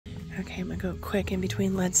Okay, I'm gonna go quick in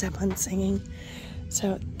between Led Zeppelin singing.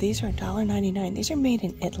 So these are $1.99. These are made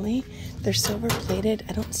in Italy. They're silver plated.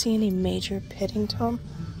 I don't see any major pitting to them.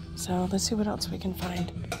 So let's see what else we can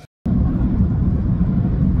find.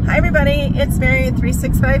 Hi everybody, it's Mary at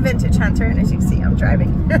 365 Vintage Hunter, and as you can see, I'm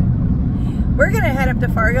driving. We're gonna head up to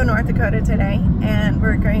Fargo, North Dakota today, and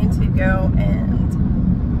we're going to go and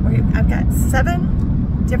I've got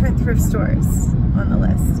 7 different thrift stores on the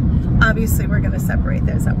list. Obviously, we're gonna separate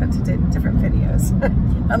those up into different videos.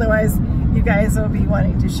 Otherwise, you guys will be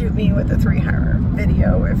wanting to shoot me with a 3-hour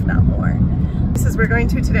video, if not more. This is we're going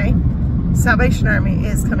to today. Salvation Army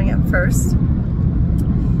is coming up first.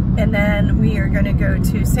 And then we are gonna go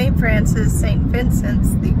to St. Francis, St.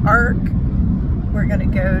 Vincent's, the Ark. We're gonna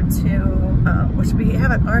go to, which we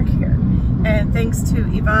have an Ark here. And thanks to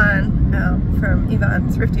Yvonne from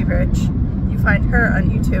Yvonne Thrifty Rich, you find her on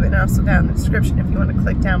YouTube and also down in the description if you want to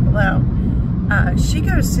click down below. She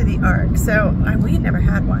goes to the Ark, so we never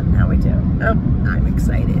had one, now we do. Oh, I'm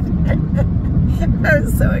excited.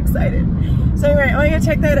 I'm so excited. So anyway, I'm gonna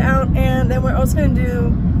check that out, and then we're also gonna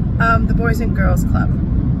do the Boys and Girls Club.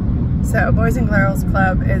 So Boys and Girls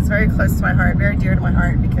Club is very close to my heart, very dear to my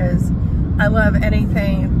heart, because I love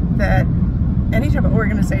anything that, any type of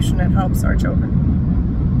organization that helps our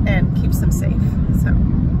children and keeps them safe. So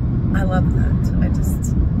I love that. I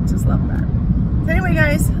just love that. So anyway,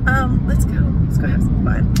 guys, let's go have some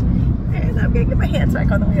fun. And I'm gonna get my hands back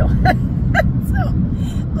on the wheel. So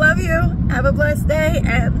love you. Have a blessed day,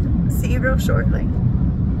 and see you real shortly.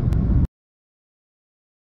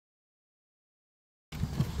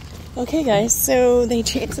 Okay, guys. So they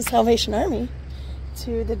changed the Salvation Army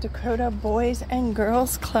to the Dakota Boys and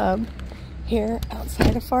Girls Club here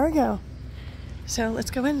outside of Fargo. So let's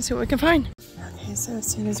go in and see what we can find. Okay, so as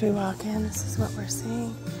soon as we walk in, this is what we're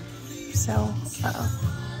seeing. So,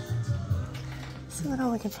 see what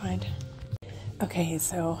all we can find. Okay,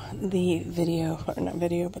 so the video, or not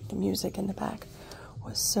video, but the music in the back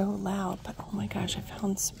was so loud, but oh my gosh, I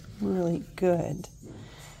found some really good.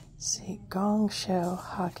 Let's see, Gong Show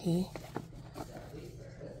Hockey.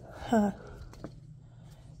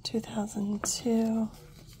 2002.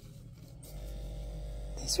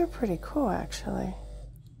 These are pretty cool, actually.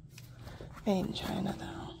 Made in China,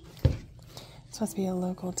 though. It's supposed to be a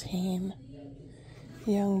local team.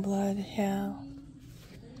 Youngblood, yeah.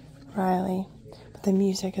 Riley. But the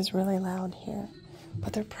music is really loud here.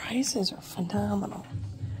 But their prices are phenomenal.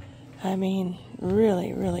 I mean,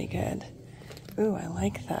 really, really good. Ooh, I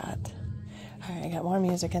like that. Alright, I got more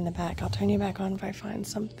music in the back. I'll turn you back on if I find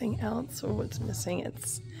something else or what's missing.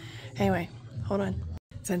 Anyway, hold on.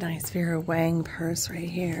 It's a nice Vera Wang purse right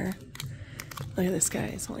here. Look at this guy,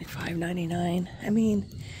 it's only $5.99. I mean,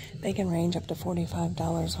 they can range up to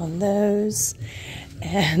 $45 on those.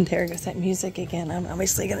 And there goes that music again. I'm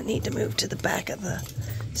obviously gonna need to move to the back of the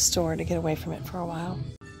store to get away from it for a while.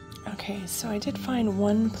 Okay, so I did find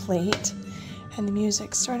one plate, and the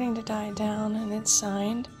music's starting to die down, and it's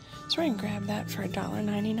signed. So we're gonna grab that for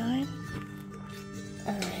 $1.99.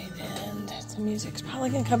 All right, and the music's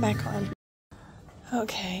probably gonna come back on.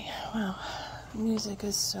 Okay, wow, the music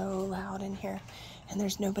is so loud in here, and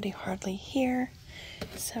there's nobody hardly here,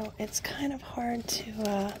 so it's kind of hard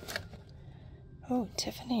to, oh,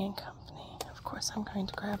 Tiffany and Company. Of course, I'm going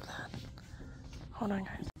to grab that. Hold on,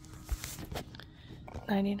 guys.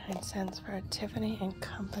 99 cents for a Tiffany and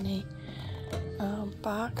Company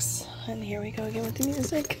box, and here we go again with the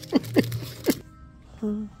music.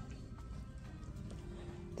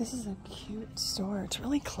 This is a cute store. It's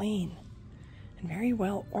really clean and very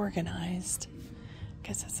well organized. I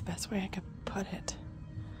guess that's the best way I could put it.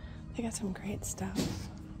 They got some great stuff.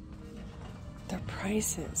 Their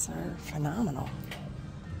prices are phenomenal.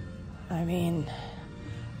 I mean,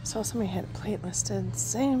 I saw somebody had a plate listed,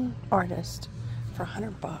 same artist, for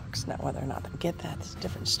 $100. Now, whether or not they get that is a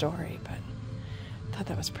different story, but I thought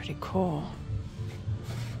that was pretty cool.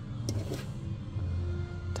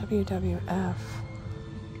 WWF,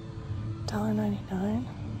 $1.99.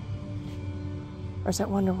 Or is that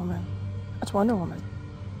Wonder Woman? That's Wonder Woman.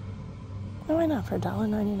 No, why not? For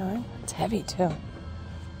 $1.99? It's heavy, too.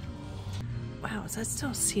 Wow, is that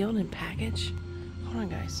still sealed and packaged? Hold on,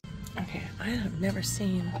 guys. Okay, I have never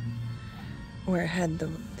seen where it had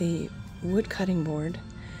the wood cutting board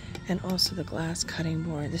and also the glass cutting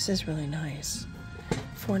board. This is really nice.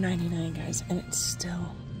 $4.99, guys, and it's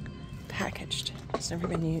still packaged. It's never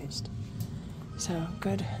been used. So,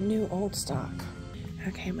 good new old stock.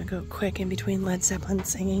 Okay, I'm gonna go quick in between Led Zeppelin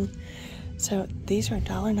singing. So these are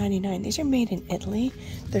 $1.99. These are made in Italy.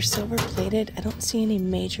 They're silver plated. I don't see any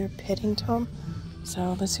major pitting to them.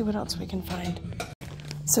 So let's see what else we can find.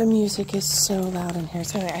 So music is so loud in here.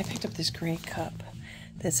 So anyway, I picked up this gray cup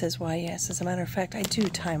that says why yes. As a matter of fact, I do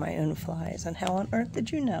tie my own flies. And how on earth did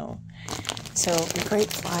you know? So a great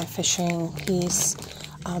fly fishing piece.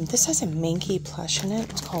 This has a minky plush in it.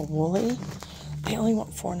 It's called Woolly. I only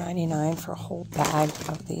want $4.99 for a whole bag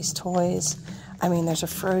of these toys. I mean, there's a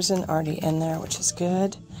Frozen already in there, which is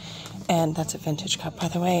good. And that's a vintage cup, by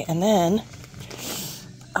the way. And then,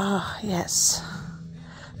 yes,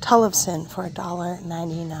 Tullifson for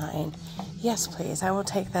 $1.99. Yes, please. I will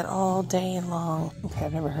take that all day long. Okay,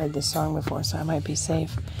 I've never heard this song before, so I might be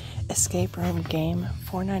safe. Escape Room Game,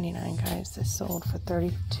 $4.99, guys. This sold for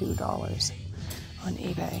 $32 on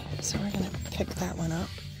eBay. So we're going to pick that one up.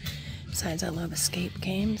 Besides, I love escape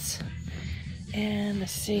games. And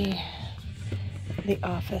let's see. The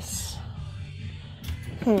Office.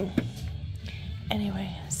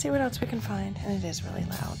 Anyway, see what else we can find. And it is really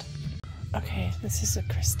loud. Okay, this is a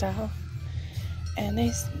Cristal. And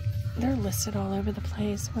they're listed all over the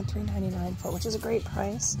place. $3.99 for, which is a great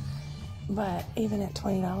price. But even at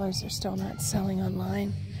 $20, they're still not selling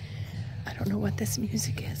online. I don't know what this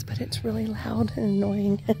music is, but it's really loud and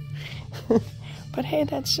annoying. But hey,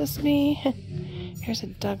 that's just me. Here's a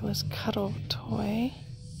Douglas Cuddle toy.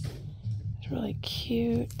 It's really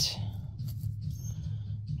cute.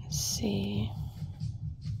 Let's see.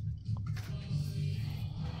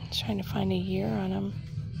 I'm trying to find a year on him.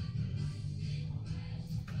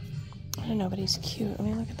 I don't know, but he's cute. I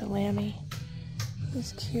mean, look at the Lammy.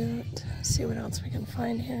 He's cute. Let's see what else we can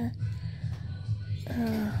find here.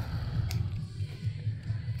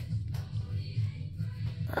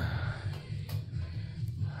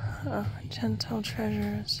 Gentle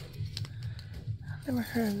Treasures. I've never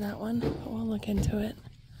heard of that one, but we'll look into it.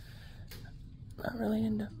 Not really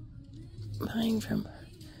into buying from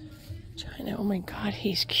China. Oh my god,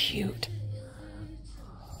 he's cute.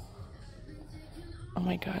 Oh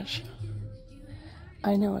my gosh.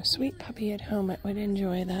 I know a sweet puppy at home would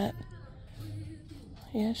enjoy that.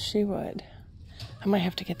 Yes, she would. I might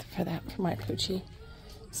have to get for that for my Poochie.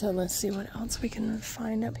 So let's see what else we can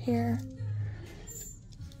find up here.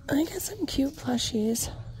 I got some cute plushies.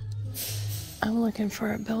 I'm looking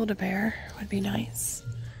for a Build-A-Bear. Would be nice.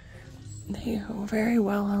 They go very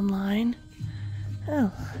well online.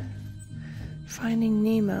 Oh. Finding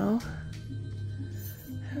Nemo.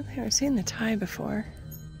 I don't think I've seen the tie before.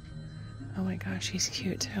 Oh my gosh, he's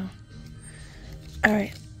cute too.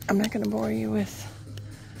 Alright, I'm not going to bore you with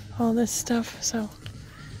all this stuff, so...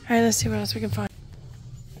 Alright, let's see what else we can find.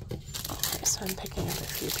 Okay, so I'm picking up a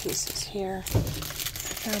few pieces here.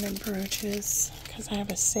 Down in brooches, because I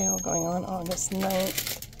have a sale going on August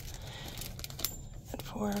 9th at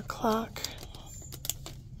 4 o'clock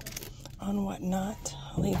on Whatnot.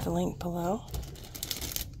 I'll leave the link below.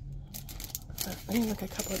 But let me look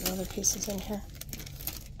at a couple of other pieces in here.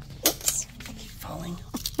 Oops, I keep falling.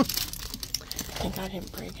 Thank God I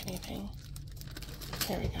didn't break anything.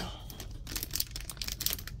 There we go.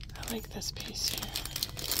 I like this piece here.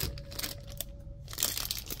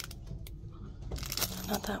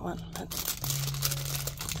 Not that one, but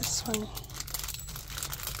this one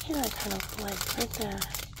here I kind of like right there.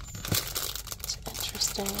 It's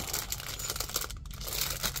interesting.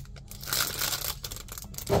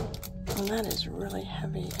 And that is really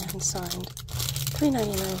heavy and signed.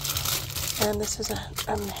 $3.99. And this is a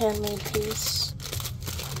handmade piece.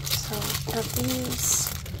 So got these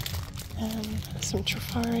and some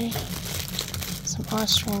Trifari, some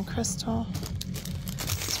Austrian crystal.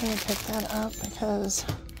 I'm going to pick that up because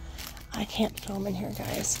I can't film in here,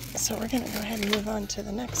 guys. So we're going to go ahead and move on to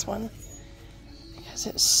the next one because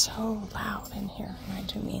it's so loud in here. And I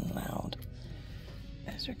do mean loud.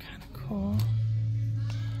 Those are kind of cool.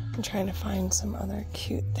 I'm trying to find some other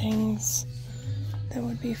cute things that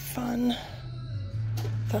would be fun.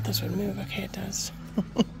 Thought this would move. Okay, it does.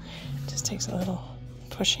 It just takes a little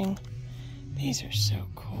pushing. These are so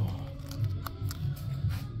cool.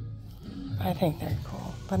 I think they're cool.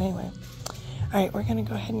 But anyway. Alright, we're going to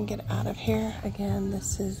go ahead and get out of here. Again,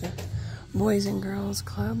 this is the Boys and Girls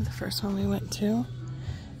Club, the first one we went to.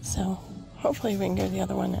 So, hopefully we can go to the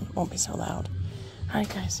other one and it won't be so loud. Alright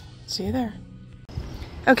guys, see you there.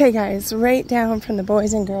 Okay guys, right down from the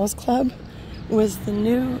Boys and Girls Club was the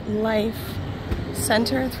New Life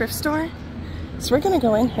Center thrift store. So we're going to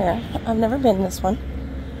go in here. I've never been in this one.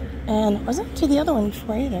 And I wasn't to the other one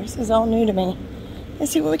before either. This is all new to me.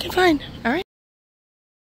 Let's see what we can find. Alright.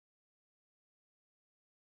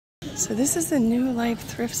 So this is the New Life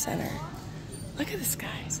Thrift Center. Look at this,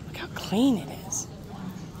 guys. Look how clean it is.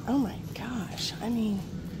 Oh my gosh. I mean,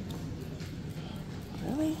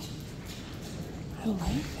 really? I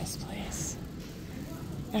like this place.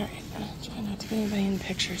 Alright, I'll try not to get anybody in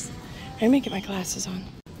pictures. Let me get my glasses on.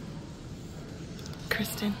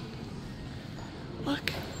 Kristen.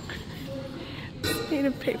 Look. It's made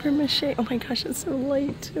of paper mache. Oh my gosh, it's so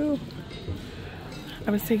light too.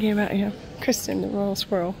 I was thinking about you. Kristen, the Royal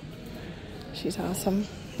Squirrel. She's awesome.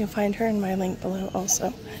 You'll find her in my link below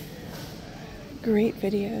also. Great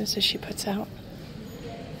videos that she puts out.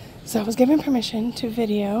 So I was given permission to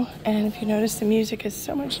video, and if you notice, the music is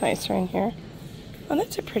so much nicer in here. Oh,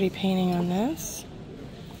 that's a pretty painting on this.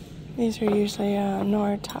 These are usually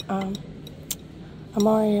Amari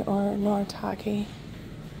or Noritake.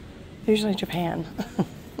 Usually Japan.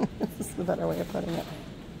 This is the better way of putting it.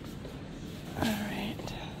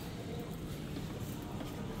 Alright.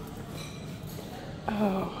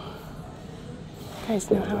 Oh. You guys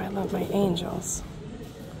know how I love my angels.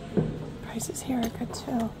 Prices here are good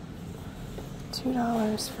too.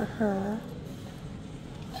 $2 for her.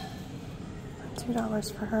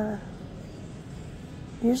 $2 for her.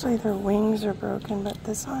 Usually their wings are broken, but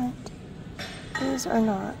this aren't. These are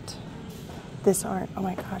not. This aren't. Oh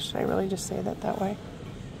my gosh, did I really just say that way?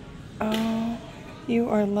 Oh, you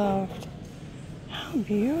are loved. How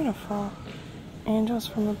beautiful. Angels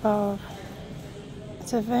from above.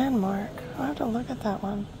 It's a Van Mark. I'll have to look at that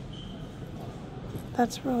one.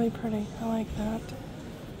 That's really pretty. I like that.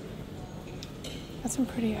 Got some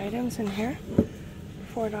pretty items in here.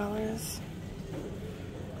 $4.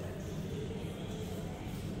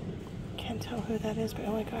 Can't tell who that is, but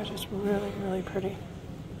oh my gosh, it's really, really pretty.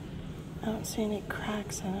 I don't see any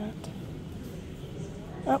cracks in it.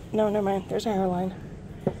 Oh, no, never mind. There's a hairline.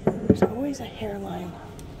 There's always a hairline.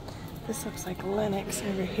 This looks like Lennox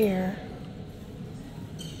over here.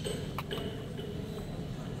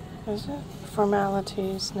 Is it?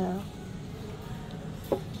 Formalities, no.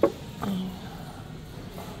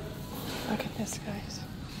 Look at this, guys.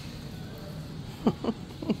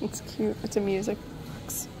 It's cute. It's a music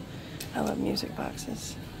box. I love music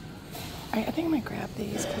boxes. I think I might grab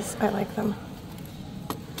these because I like them.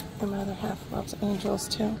 And my other half loves angels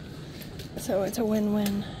too. So it's a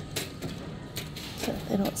win-win. So if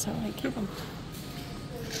they don't sell, I keep them.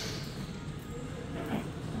 Alright,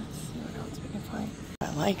 let's see what else we can find.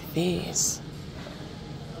 I like these.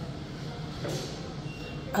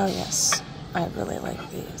 Oh yes, I really like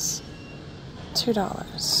these.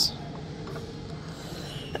 $2.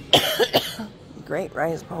 Great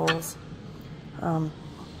rice bowls. I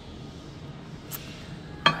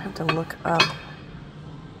have to look up.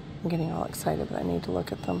 I'm getting all excited that I need to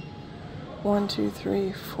look at them. 1, 2,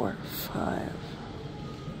 3, 4, 5.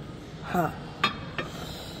 Huh.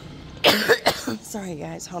 Sorry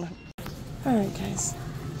guys, hold on. Alright guys.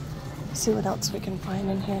 Let's see what else we can find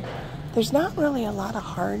in here. There's not really a lot of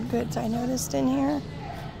hard goods I noticed in here.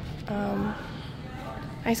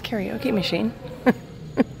 Nice karaoke machine.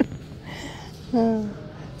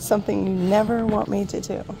 Something you never want me to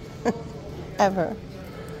do. Ever.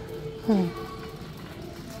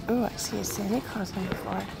 Oh, I see a Santa Claus on the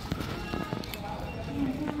floor.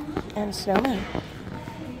 And a snowman.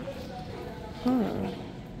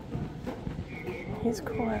 He's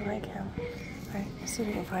cool, I like him. Alright, let's see if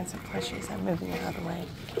we can find some plushies. I'm moving it out of the way.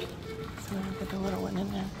 So I'm gonna put the little one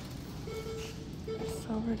in there. A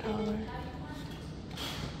silver dollar.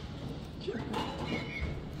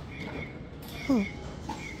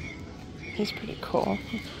 He's pretty cool.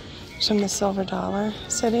 He's from the Silver Dollar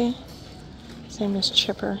City. His name is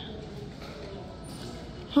Chipper.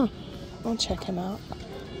 We'll check him out.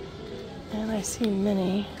 And I see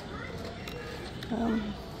Minnie.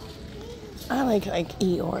 I like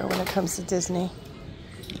Eeyore when it comes to Disney.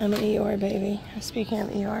 I'm an Eeyore baby. Speaking of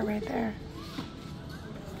Eeyore right there.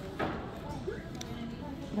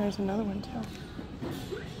 There's another one too.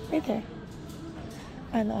 Right there.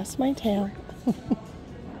 I lost my tail.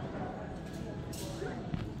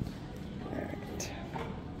 Alright.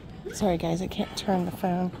 Sorry guys, I can't turn the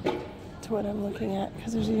phone to what I'm looking at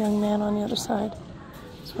because there's a young man on the other side.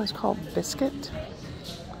 This one's called Biscuit.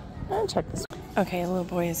 I'll check this one. Okay, the little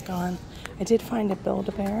boy is gone. I did find a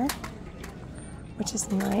Build-A-Bear, which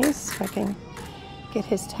is nice. If I can get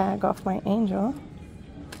his tag off my angel.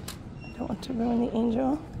 I don't want to ruin the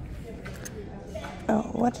angel. Oh,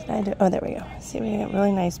 what did I do? Oh, there we go. See, we got a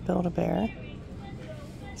really nice Build-A-Bear.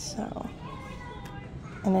 So,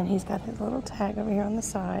 and then he's got his little tag over here on the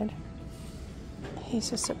side. He's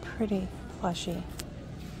just a pretty plushie.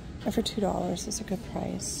 And for $2 is a good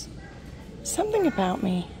price. Something about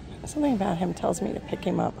him tells me to pick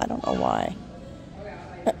him up. I don't know why.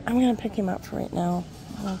 But I'm going to pick him up for right now.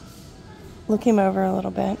 I'll look him over a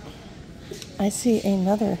little bit. I see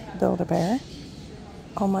another Build-A-Bear.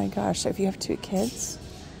 Oh my gosh, so if you have 2 kids,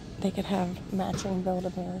 they could have matching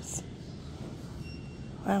Build-A-Bears.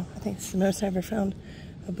 Wow, I think it's the most I ever found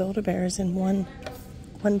of Build-A-Bears in one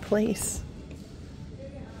place.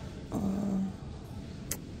 All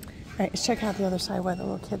right, let's check out the other side where the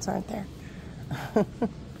little kids aren't there.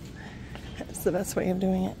 That's the best way of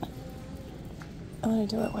doing it. I want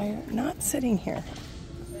to do it while you're not sitting here.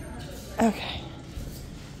 Okay,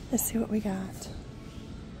 let's see what we got.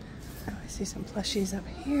 Oh, I see some plushies up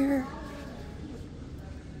here.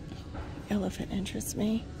 Elephant interests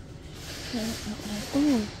me.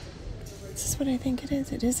 Ooh, this is what I think it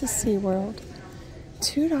is. It is a SeaWorld.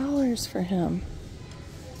 $2 for him.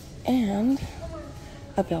 And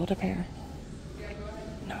a Build-A-Bear.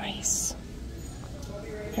 Nice.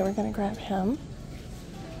 Okay, we're gonna grab him.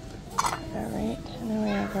 Alright, and then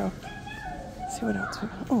we're gonna go see what else we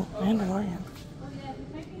got. Oh, Mandalorian.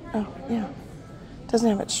 Oh, yeah. Doesn't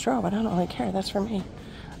have its straw, but I don't really care. That's for me.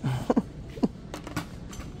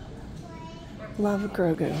 Love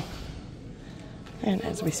Grogu. And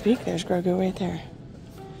as we speak, there's Grogu right there.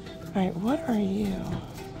 Alright, what are you?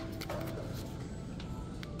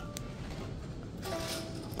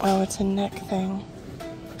 Oh, it's a neck thing.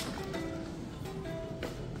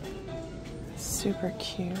 Super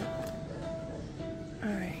cute.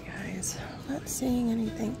 Alright, guys. Not seeing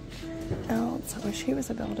anything else. I wish he was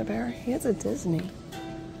a Build-A-Bear. He is a Disney.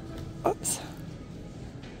 Oops.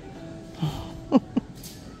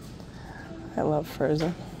 I love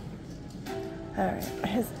Frozen. Alright,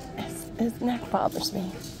 his neck bothers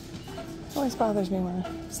me. It always bothers me when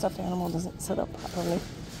a stuffed animal doesn't sit up properly.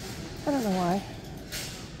 I don't know why.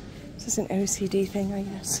 It's just an OCD thing, I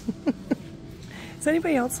guess. Is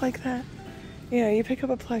anybody else like that? You know, you pick up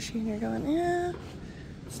a plushie and you're going, yeah,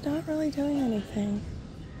 it's not really doing anything.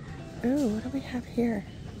 Ooh, what do we have here?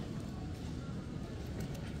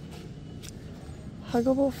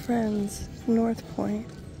 Huggable Friends, North Point.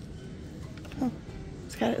 Oh,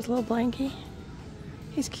 he's got his little blankie.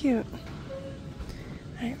 He's cute.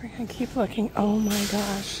 Alright, we're gonna keep looking. Oh my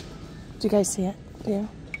gosh. Do you guys see it? Do you?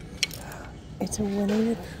 It's a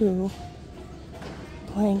Winnie the Pooh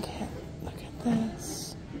blanket. Look at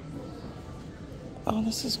this. Oh,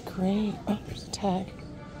 this is great. Oh, there's a tag.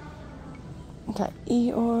 It got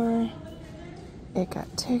Eeyore. It got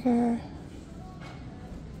Tigger.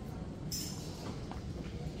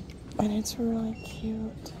 And it's really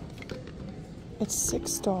cute. It's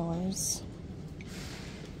 $6.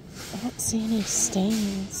 I don't see any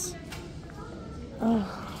stains.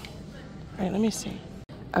 Oh. Alright, let me see.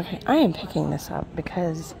 Okay, I am picking this up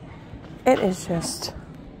because it is just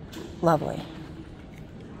lovely.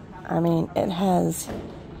 I mean, it has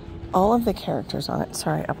all of the characters on it.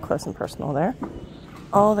 Sorry, up close and personal there.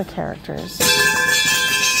 All the characters.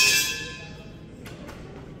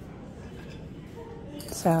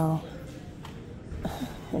 So,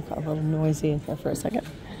 I got a little noisy in here for a second.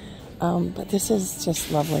 But this is just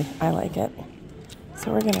lovely. I like it.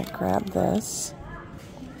 So we're gonna grab this.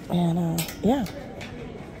 And yeah,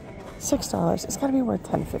 $6. It's gotta be worth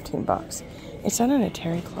 10 to 15 bucks. It's done in a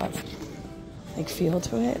terry cloth like feel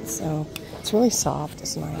to it, so it's really soft.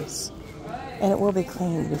 It's nice, and it will be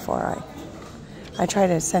cleaned before I try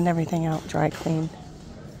to send everything out dry clean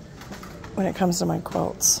when it comes to my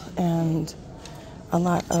quilts. And I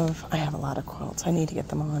have a lot of quilts. I need to get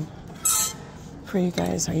them on for you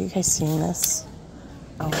guys. Are you guys seeing this?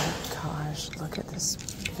 Oh my gosh, look at this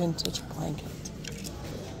vintage blanket.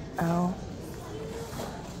 Oh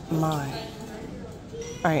my.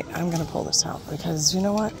 Alright, I'm gonna pull this out because you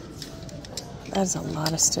know what? That is a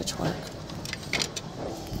lot of stitch work.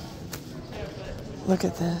 Look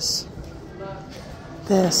at this.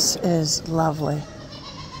 This is lovely.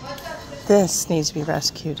 This needs to be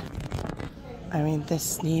rescued. I mean,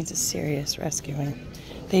 this needs a serious rescuing.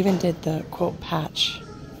 They even did the quilt patch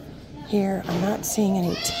here. I'm not seeing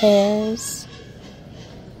any tears.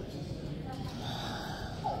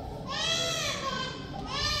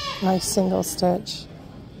 Nice single stitch.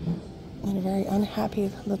 And a very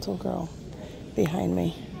unhappy little girl behind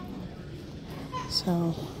me.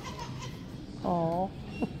 So, oh,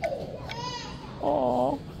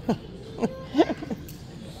 oh.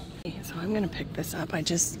 So I'm gonna pick this up. I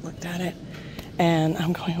just looked at it, and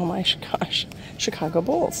I'm going, oh my gosh, Chicago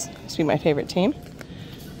Bulls used to be my favorite team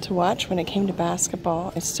to watch when it came to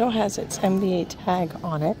basketball. It still has its NBA tag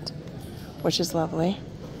on it, which is lovely.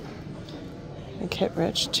 The Kit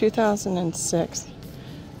Rich, 2006.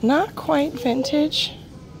 Not quite vintage,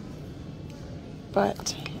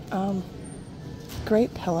 but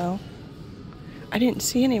great pillow. I didn't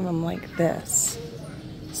see any of them like this.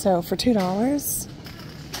 So for $2,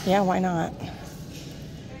 yeah, why not?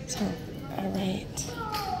 So, all right.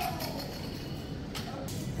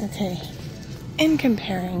 Okay, in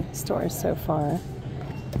comparing stores so far,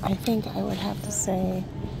 I think I would have to say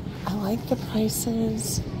I like the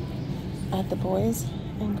prices at the Boys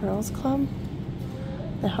and Girls Club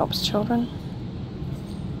that helps children.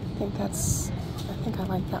 I think I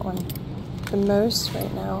like that one the most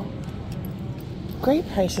right now. Great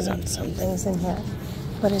prices on some things in here,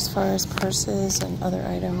 but as far as purses and other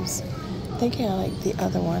items, I think I like the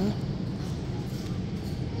other one.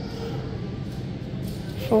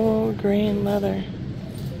 Full grain leather.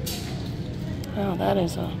 Oh,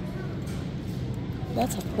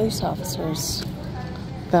 that's a police officer's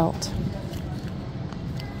belt.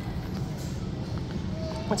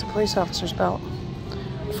 What's a police officer's belt?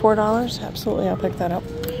 $4? Absolutely, I'll pick that up.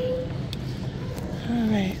 All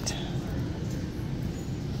right.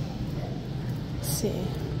 Let's see.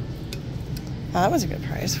 Oh, that was a good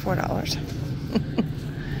price, $4.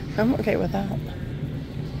 I'm okay with that.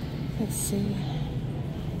 Let's see.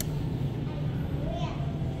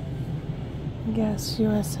 Guess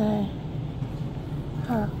USA.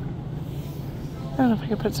 Huh. I don't know if I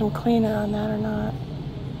could put some cleaner on that or not.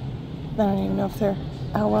 I don't even know if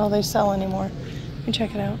how well they sell anymore. Let me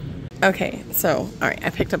check it out. Okay, so, all right, I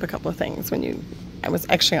picked up a couple of things I was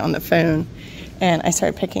actually on the phone and I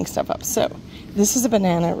started picking stuff up. So, this is a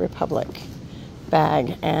Banana Republic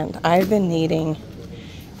bag, and I've been needing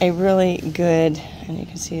a really good, and you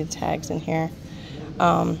can see the tags in here.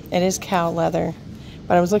 It is cow leather,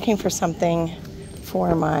 but I was looking for something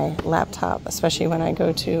for my laptop, especially when I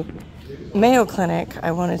go to Mayo Clinic.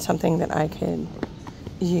 I wanted something that I could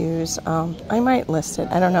use. I might list it.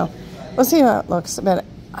 I don't know. We'll see how it looks, but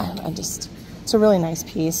it's a really nice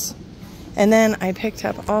piece. And then I picked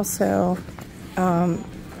up also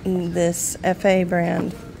this FA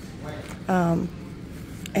brand.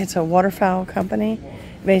 It's a waterfowl company.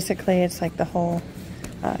 Basically, it's like the whole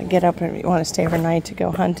get up and you want to stay overnight to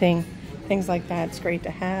go hunting, things like that. It's great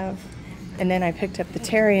to have. And then I picked up the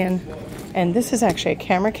Terrian, and this is actually a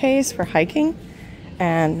camera case for hiking,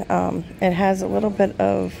 and it has a little bit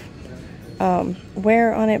of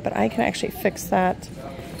wear on it, but I can actually fix that,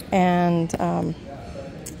 and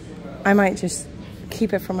I might just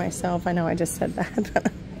keep it for myself. I know I just said that,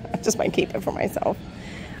 but I just might keep it for myself,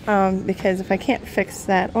 because if I can't fix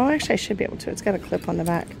that, well, actually I should be able to. It's got a clip on the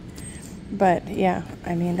back, but yeah,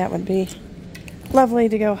 I mean, that would be lovely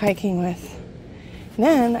to go hiking with. And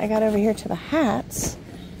then I got over here to the hats.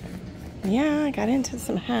 Yeah, I got into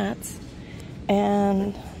some hats,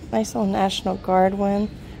 and nice little National Guard one.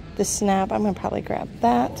 The snap, I'm gonna probably grab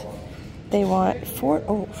that. They want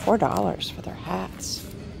 $4 for their hats.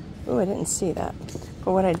 Oh, I didn't see that.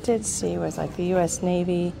 But what I did see was like the U.S.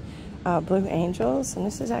 Navy Blue Angels, and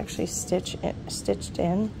this is actually stitched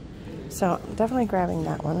in. So definitely grabbing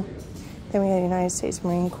that one. Then we had United States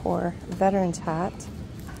Marine Corps Veterans hat,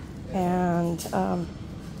 and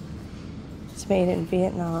it's made in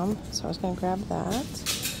Vietnam, so I was gonna grab that.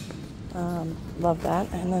 Love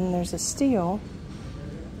that. And then there's a steel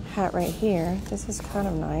hat right here. This is kind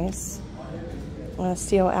of nice.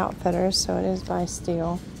 Steel Outfitters, so it is by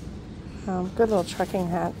Steel. Good little trucking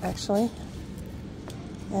hat, actually.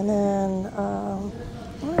 And then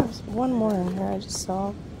there's one more in here I just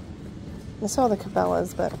saw. I saw the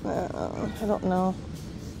Cabela's, but I don't know.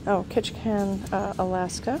 Oh, Ketchikan,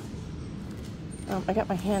 Alaska. I got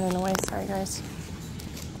my hand in the way. Sorry, guys.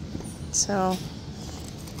 So,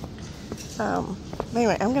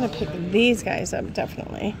 anyway, I'm going to pick these guys up,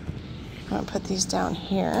 definitely. I'm going to put these down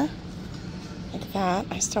here, like that.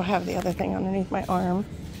 I still have the other thing underneath my arm.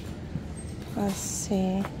 Let's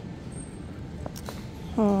see.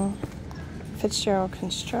 Fitzgerald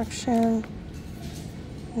Construction.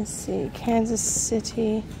 Let's see. Kansas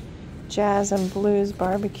City Jazz and Blues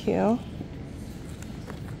Barbecue. All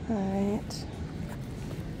right.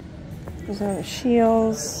 These are the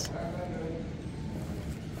Shields.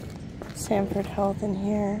 Sanford Health in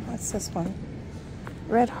here. What's this one?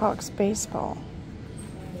 Red Hawks Baseball.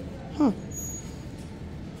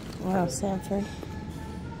 Wow, Sanford.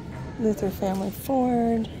 Luther Family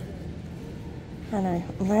Ford. I know,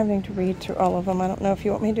 I'm having to read through all of them. I don't know if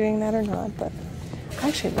you want me doing that or not, but I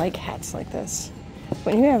actually like hats like this.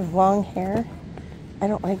 When you have long hair, I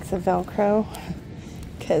don't like the Velcro,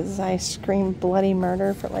 because I scream bloody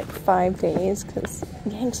murder for like 5 days because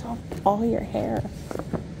it yanks off all your hair.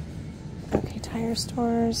 Okay, tire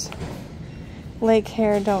stores. Lake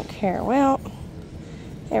hair, don't care. Well,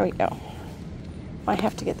 there we go. Might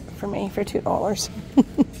have to get that for me for $2.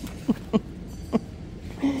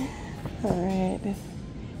 Alright.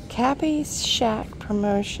 Cappy's Shack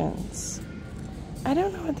Promotions. I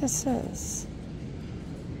don't know what this is.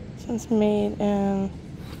 This one's made in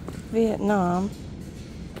Vietnam.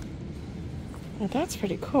 Well, that's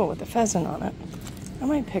pretty cool with the pheasant on it. I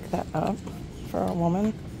might pick that up for a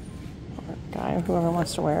woman or a guy, or whoever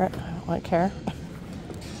wants to wear it. I don't really care.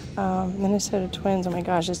 Minnesota Twins. Oh my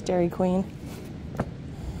gosh, it's Dairy Queen.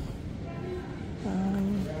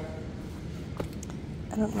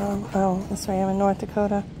 I don't know. Oh, sorry, I'm in North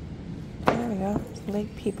Dakota. There we go. It's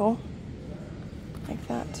lake people. Like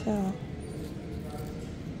that too.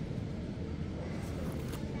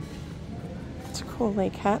 It's a cool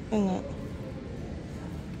lake hat, isn't it?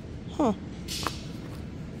 Huh.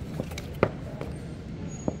 The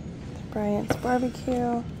Bryant's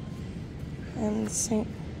Barbecue and St.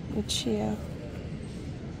 Lucia.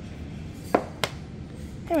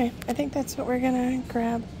 Anyway, I think that's what we're gonna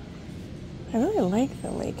grab. I really like the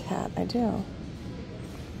lake hat. I do.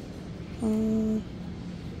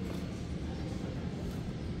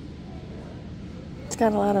 It's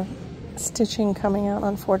got a lot of stitching coming out,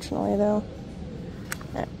 unfortunately, though.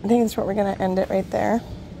 I think that's what we're gonna end it right there.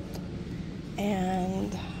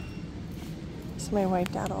 And somebody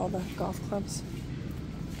wiped out all the golf clubs.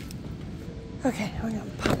 Okay, I'm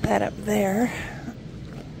gonna pop that up there.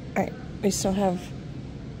 All right, we still have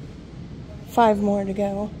 5 more to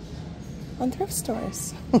go on thrift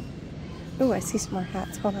stores. Ooh, I see some more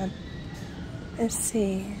hats. Hold on. Let's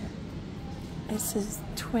see. This is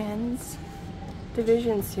Twins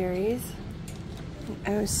Division Series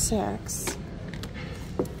in 06.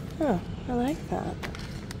 Oh, I like that.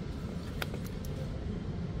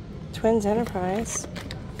 Twins Enterprise.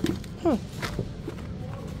 I'm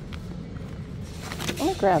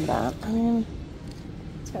gonna grab that. I mean,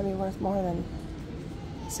 it's gotta be worth more than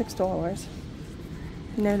 $6.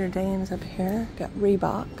 Notre Dame's up here. Got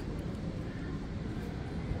Reebok.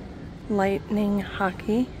 Lightning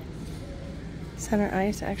Hockey. Center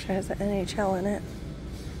Ice actually has the NHL in it.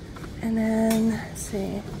 And then, let's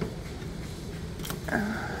see.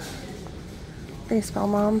 Baseball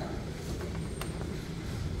Mom.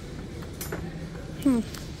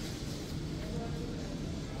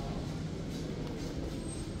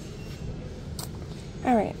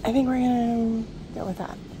 Alright, I think we're gonna go with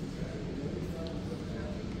that.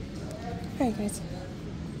 Alright guys,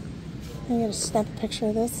 I'm gonna snap a picture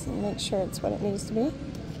of this and make sure it's what it needs to be,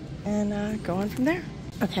 and go on from there.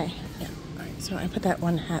 Okay, yeah, alright, so I put that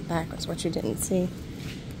one hat back, that's what you didn't see,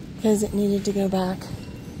 because it needed to go back.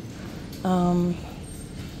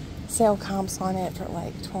 Sale comps on it for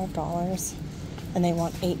like $12, and they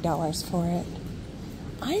want $8 for it.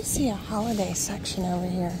 I see a holiday section over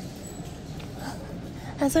here.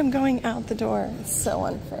 As I'm going out the door, it's so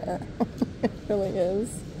unfair. It really is.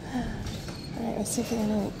 Alright, let's see if we got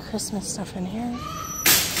any Christmas stuff in here.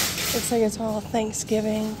 Looks like it's all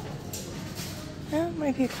Thanksgiving.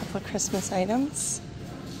 Might be a couple of Christmas items.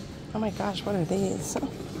 Oh my gosh, what are these?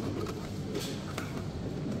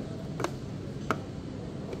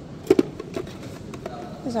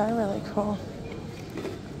 These are really cool.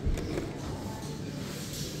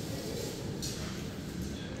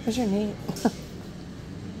 Those are neat.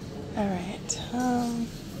 Alright, got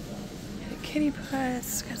a kitty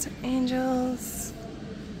puss, got some angels.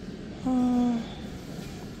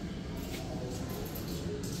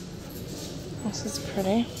 This is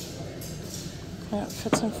pretty. Yeah,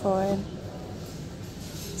 Fitz and Floyd.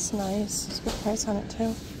 It's nice. It's a good price on it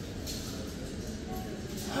too.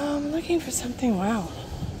 I'm looking for something. Wow.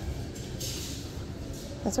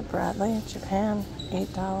 That's a Bradley, Japan,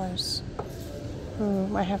 $8. Ooh,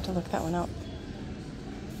 might have to look that one up.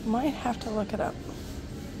 Might have to look it up.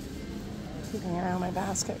 Keeping an eye on my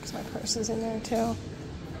basket because my purse is in there too.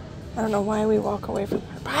 I don't know why we walk away from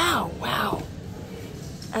her. Wow, wow.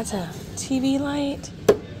 That's a TV light.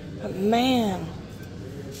 But man,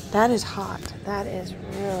 that is hot. That is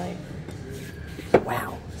really,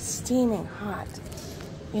 wow, steaming hot.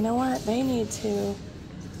 You know what? They need to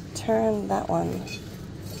turn that one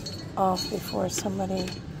off before some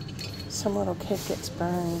little kid gets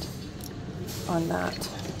burned on that.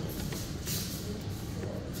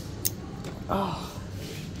 Oh,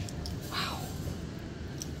 wow.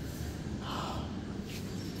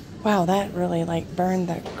 Wow, that really like burned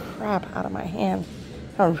the crap out of my hand.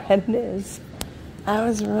 How red it is. That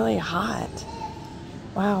was really hot.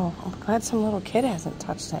 Wow, I'm glad some little kid hasn't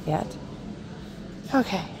touched that yet.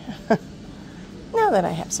 Okay. Now that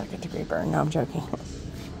I have 2nd degree burn. No, I'm joking.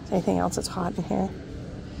 Is there anything else that's hot in here?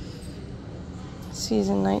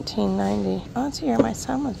 Season 1990. Oh, it's the year my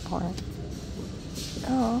son was born.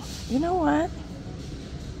 Oh, you know what?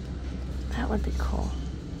 That would be cool.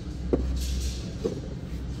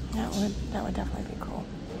 That would definitely be cool.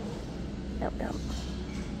 Yep, yep.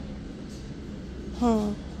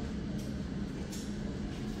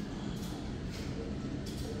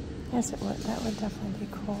 Yes, it would. That would definitely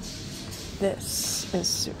be cool. This is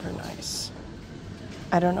super nice.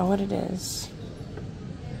 I don't know what it is.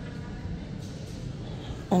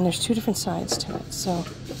 And there's two different sides to it, so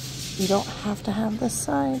you don't have to have this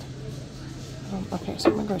side. Okay, so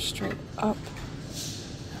I'm gonna go straight up. All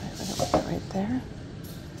right, we're gonna put that right there.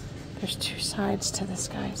 There's two sides to this,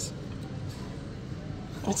 guys.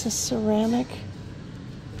 It's a ceramic,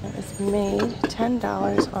 and it's made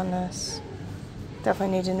 $10 on this.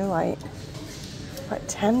 Definitely needs a new light, but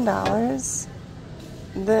 $10.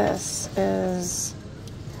 This is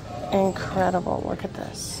incredible. Look at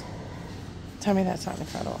this. Tell me that's not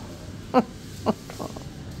incredible.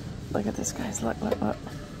 Look at this, guys. Look, look, look.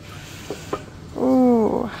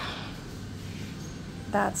 Ooh.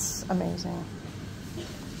 That's amazing.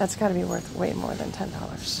 That's got to be worth way more than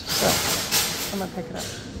 $10. So I'm going to pick it up.